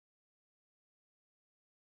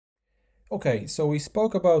Okay, so we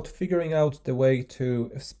spoke about figuring out the way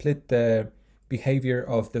to split the behavior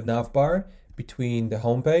of the navbar between the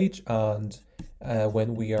home page and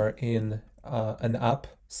when we are in an app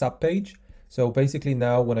subpage. So basically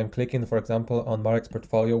now when I'm clicking, for example, on Marek's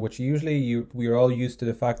portfolio, which usually we are all used to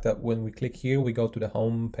the fact that when we click here, we go to the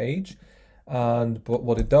home page. But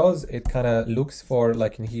what it does, it kind of looks for,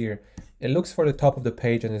 like in here, it looks for the top of the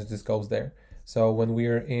page and it just goes there. So when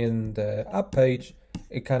we're in the app page,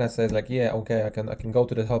 it kind of says like, yeah, okay, I can go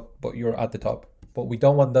to the top, but you're at the top. But we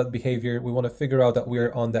don't want that behavior. We want to figure out that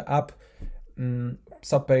we're on the app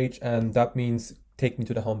subpage, and that means take me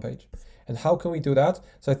to the home page. And how can we do that?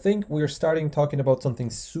 So I think we're starting talking about something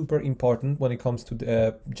super important when it comes to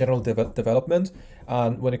the general development.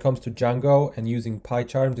 And when it comes to Django and using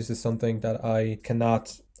Pycharm, this is something that I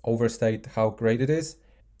cannot overstate how great it is.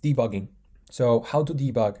 Debugging. So how to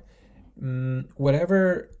debug?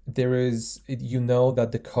 Whenever there is, you know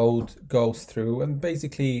that the code goes through, and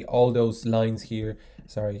basically all those lines here,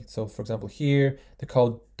 so for example here, the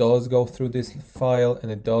code does go through this file,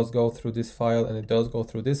 and it does go through this file, and it does go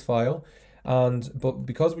through this file. But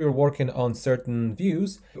because we were working on certain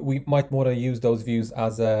views, we might want to use those views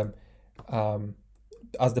as the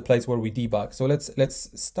place where we debug. So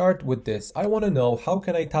let's start with this. I want to know, how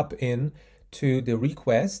can I tap in to the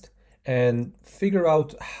request and figure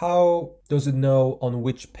out how does it know on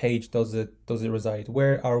which page does it reside?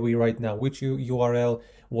 Where are we right now? Which URL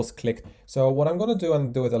was clicked? So what I'm gonna do,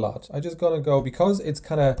 and do it a lot, I just gonna go, because it's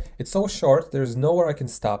so short, there's nowhere I can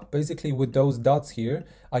stop. Basically with those dots here,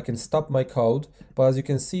 I can stop my code, but as you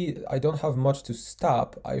can see, I don't have much to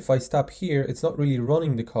stop. If I stop here, it's not really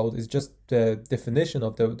running the code, it's just the definition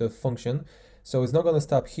of the function. So it's not going to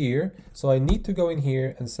stop here. So I need to go in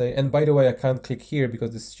here and say, and by the way, I can't click here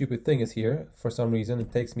because this stupid thing is here. For some reason,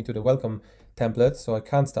 it takes me to the welcome template. So I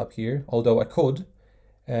can't stop here, although I could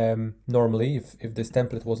normally if this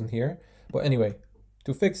template wasn't here. But anyway,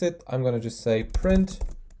 to fix it, I'm going to just say print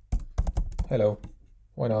hello.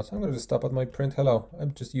 Why not? I'm going to just stop at my print hello. I'll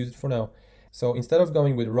just use it for now. So instead of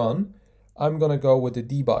going with run, I'm going to go with the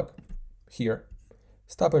debug here.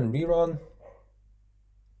 Stop and rerun.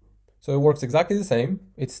 So it works exactly the same.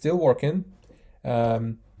 It's still working.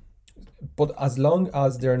 But as long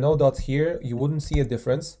as there are no dots here, you wouldn't see a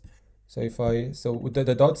difference. So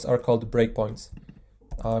the dots are called breakpoints.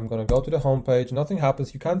 I'm gonna go to the home page, nothing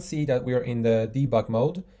happens. You can't see that we are in the debug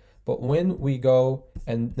mode, but when we go,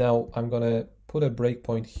 and now I'm gonna put a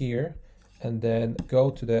breakpoint here and then go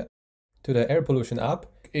to the air pollution app.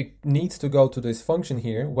 It needs to go to this function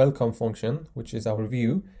here, welcome function, which is our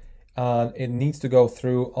view. And it needs to go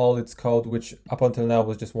through all its code, which up until now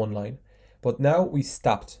was just one line. But now we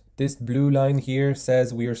stopped. This blue line here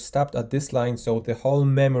says we are stopped at this line. So the whole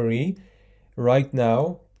memory right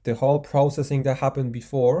now, the whole processing that happened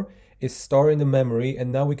before is stored in the memory. And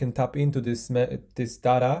now we can tap into this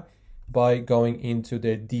data by going into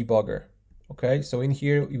the debugger. Okay, so in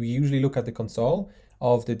here, we usually look at the console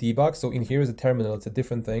of the debug. So in here is a terminal, it's a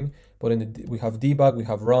different thing. But we have debug, we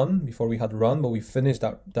have run. Before we had run, but we finished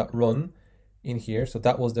that run in here. So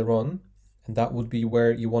that was the run. And that would be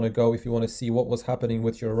where you want to go if you want to see what was happening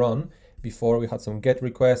with your run. Before we had some get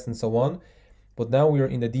requests and so on. But now we are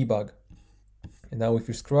in the debug. And now if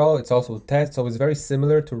you scroll, it's also test. So it's very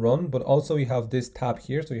similar to run, but also you have this tab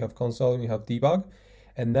here. So you have console and you have debug.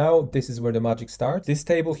 And now this is where the magic starts. This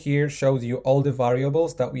table here shows you all the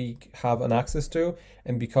variables that we have an access to.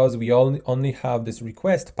 And because we only have this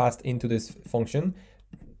request passed into this function,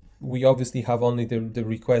 we obviously have only the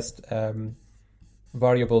request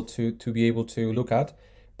variable to be able to look at.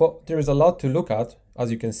 But there is a lot to look at.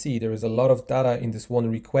 As you can see, there is a lot of data in this one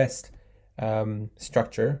request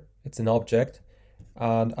structure. It's an object.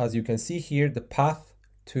 And as you can see here, the path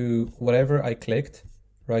to whatever I clicked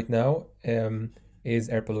right now is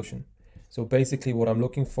air pollution. So basically what I'm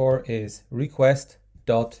looking for is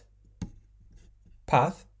request.path,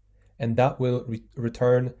 and that will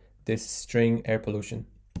return this string air pollution.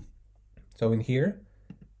 So in here,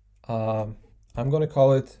 I'm going to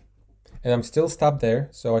call it, and I'm still stopped there,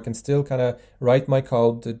 so I can still kind of write my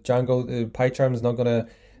code. The Django, Pycharm is not going to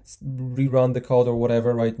rerun the code or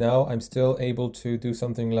whatever right now. I'm still able to do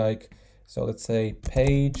something like, so let's say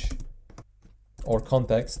page or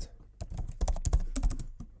context.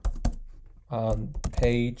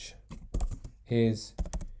 Page is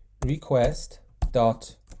request.path.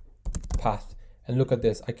 And look at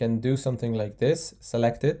this, I can do something like this,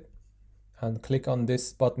 select it and click on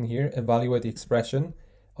this button here, evaluate the expression,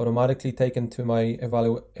 automatically taken to my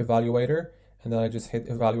evaluator, and then I just hit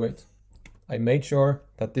evaluate. I made sure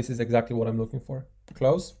that this is exactly what I'm looking for.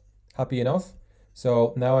 Close, happy enough.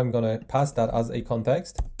 So now I'm gonna pass that as a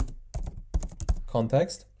context.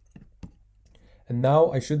 context. And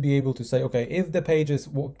now I should be able to say, okay, if the page is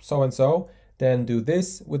so and so, then do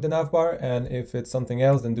this with the navbar, and if it's something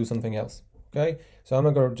else, then do something else. Okay, so I'm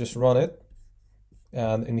gonna just run it,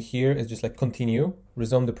 and in here it's just like continue,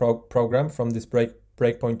 resume the program from this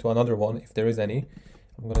breakpoint to another one if there is any.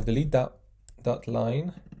 I'm gonna delete that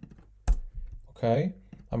line. Okay,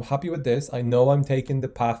 I'm happy with this. I know I'm taking the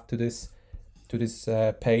path to this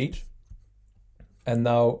page, and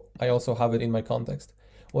now I also have it in my context.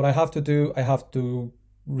 What I have to do, I have to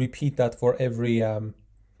repeat that for every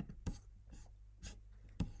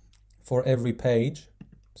page.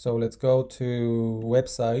 So let's go to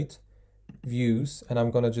website views, and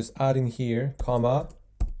I'm gonna just add in here, comma,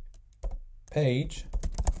 page,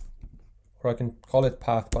 or I can call it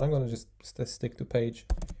path, but I'm gonna just stick to page,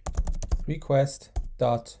 request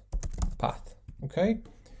dot path. Okay,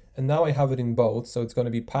 and now I have it in both, so it's gonna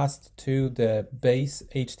be passed to the base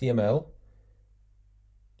HTML.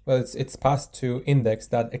 Well, it's passed to index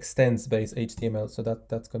that extends base HTML, so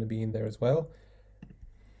that's going to be in there as well.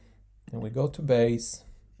 And we go to base,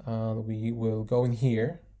 and we will go in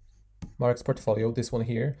here, Mark's portfolio, this one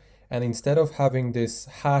here, and instead of having this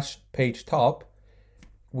hash page top,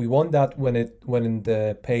 we want that when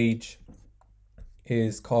the page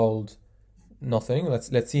is called nothing.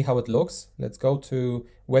 Let's see how it looks. Let's go to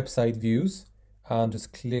website views and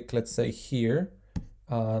just click, let's say here,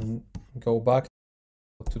 and go back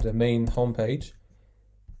to the main homepage,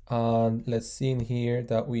 and let's see in here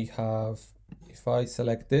that we have, if I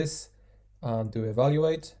select this and do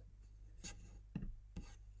evaluate,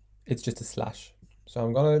 it's just a slash. So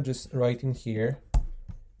I'm gonna just write in here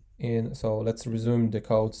so let's resume the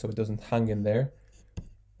code so it doesn't hang in there,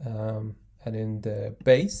 and in the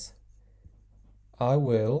base I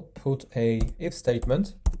will put a if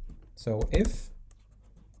statement. So if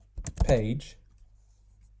page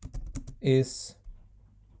is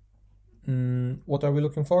what are we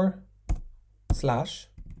looking for? Slash,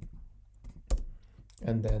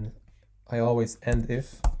 and then I always end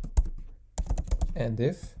if, and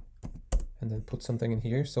then put something in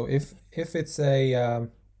here. So if it's a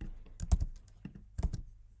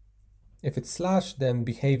if it's slash, then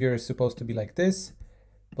behavior is supposed to be like this,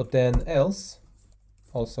 but then else,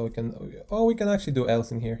 also we can actually do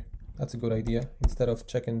else in here. That's a good idea, instead of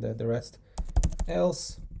checking the rest.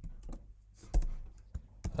 Else,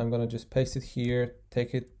 I'm gonna just paste it here,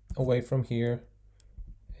 take it away from here,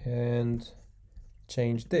 and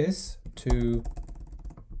change this to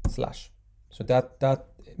slash. So that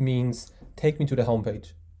means take me to the home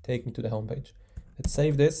page. Take me to the home page. Let's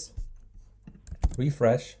save this,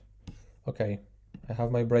 refresh. Okay, I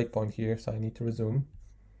have my breakpoint here, so I need to resume.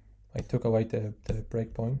 I took away the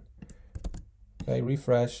breakpoint. Okay,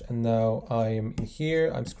 refresh, and now I'm in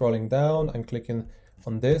here, I'm scrolling down, I'm clicking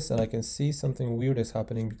on this, and I can see something weird is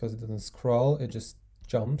happening because it doesn't scroll, it just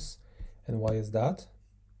jumps. And why is that?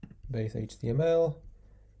 Base HTML.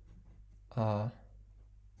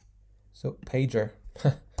 So pager,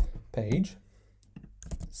 page,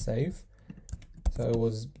 save. So it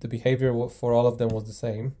was, the behavior for all of them was the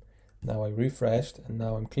same. Now I refreshed, and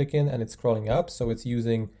now I'm clicking and it's scrolling up, so it's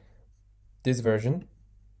using this version.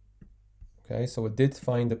 Okay, so it did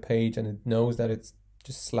find the page and it knows that it's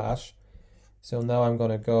just slash. So now I'm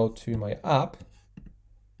gonna go to my app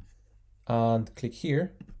and click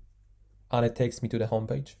here, and it takes me to the home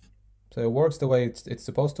page. So it works the way it's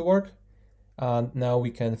supposed to work, and now we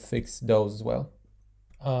can fix those as well.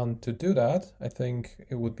 To do that, I think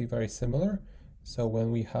it would be very similar. So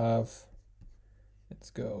when we have, let's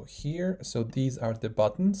go here. So these are the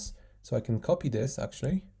buttons. So I can copy this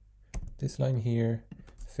actually. This line here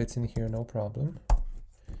fits in here, no problem.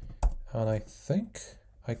 And I think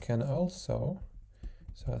I can also,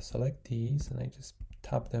 so I select these and I just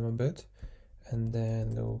tap them a bit and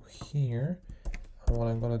then go here. And what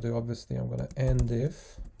I'm gonna do, obviously I'm gonna end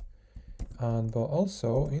if, and but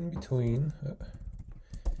also in between,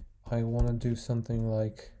 I wanna do something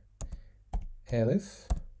like elif.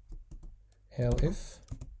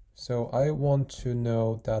 So I want to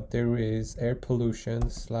know that there is air pollution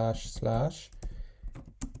 /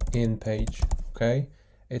 in page, okay?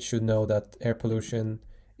 It should know that air pollution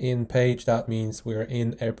in page, that means we're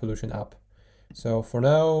in air pollution app. So for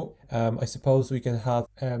now, I suppose we can have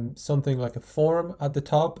something like a form at the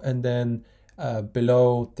top, and then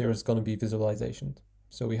below there's going to be visualization.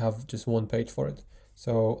 So we have just one page for it.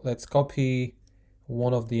 So let's copy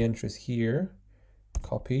one of the entries here,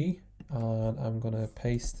 copy, and I'm going to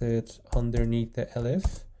paste it underneath the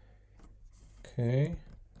elif. Okay.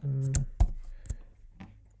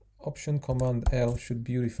 Option Command L should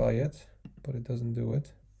beautify it, but it doesn't do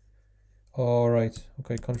it. All right,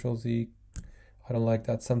 okay, Control Z. I don't like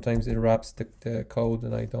that. Sometimes it wraps the code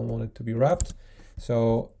and I don't want it to be wrapped.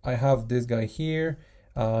 So I have this guy here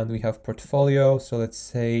and we have portfolio. So let's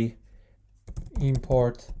say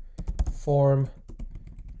import form,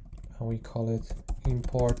 and we call it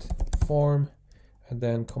import form, and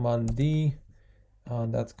then command D,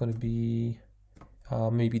 and that's going to be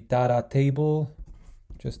maybe data table,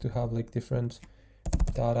 just to have like different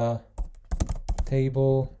data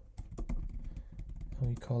table, and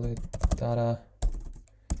we call it data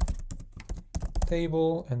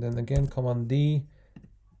table, and then again command D,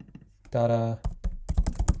 data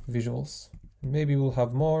visuals. Maybe we'll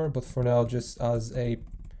have more, but for now, just as an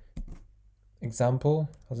example,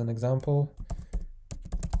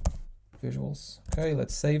 visuals. Okay,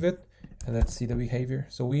 let's save it and let's see the behavior.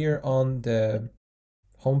 So we are on the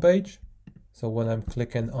home page. So when I'm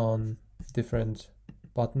clicking on different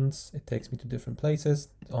buttons, it takes me to different places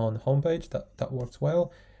on homepage. That works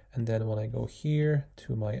well. And then when I go here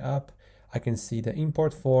to my app, I can see the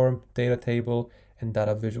import form, data table, and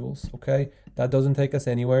data visuals. Okay, that doesn't take us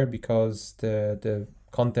anywhere because the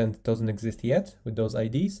content doesn't exist yet with those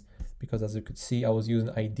IDs, because as you could see, I was using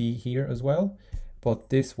ID here as well. But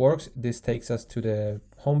this works. This takes us to the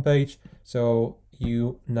homepage. So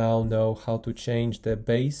you now know how to change the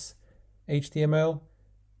base HTML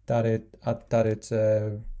that it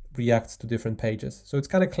reacts to different pages. So it's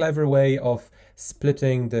kind of clever way of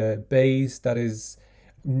splitting the base that is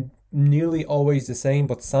nearly always the same,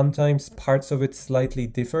 but sometimes parts of it slightly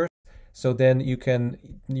differ. So then you can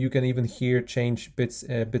even here change bits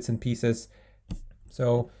and pieces.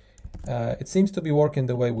 So it seems to be working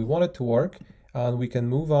the way we want it to work, and we can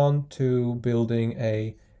move on to building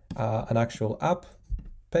an actual app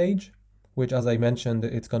page, which, as I mentioned,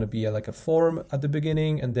 it's going to be like a form at the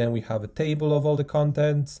beginning, and then we have a table of all the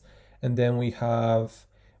contents, and then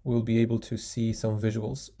we'll be able to see some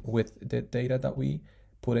visuals with the data that we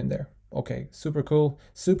put in there. Okay, super cool.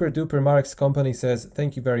 Super Duper Marks Company says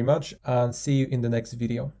thank you very much, and see you in the next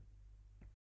video.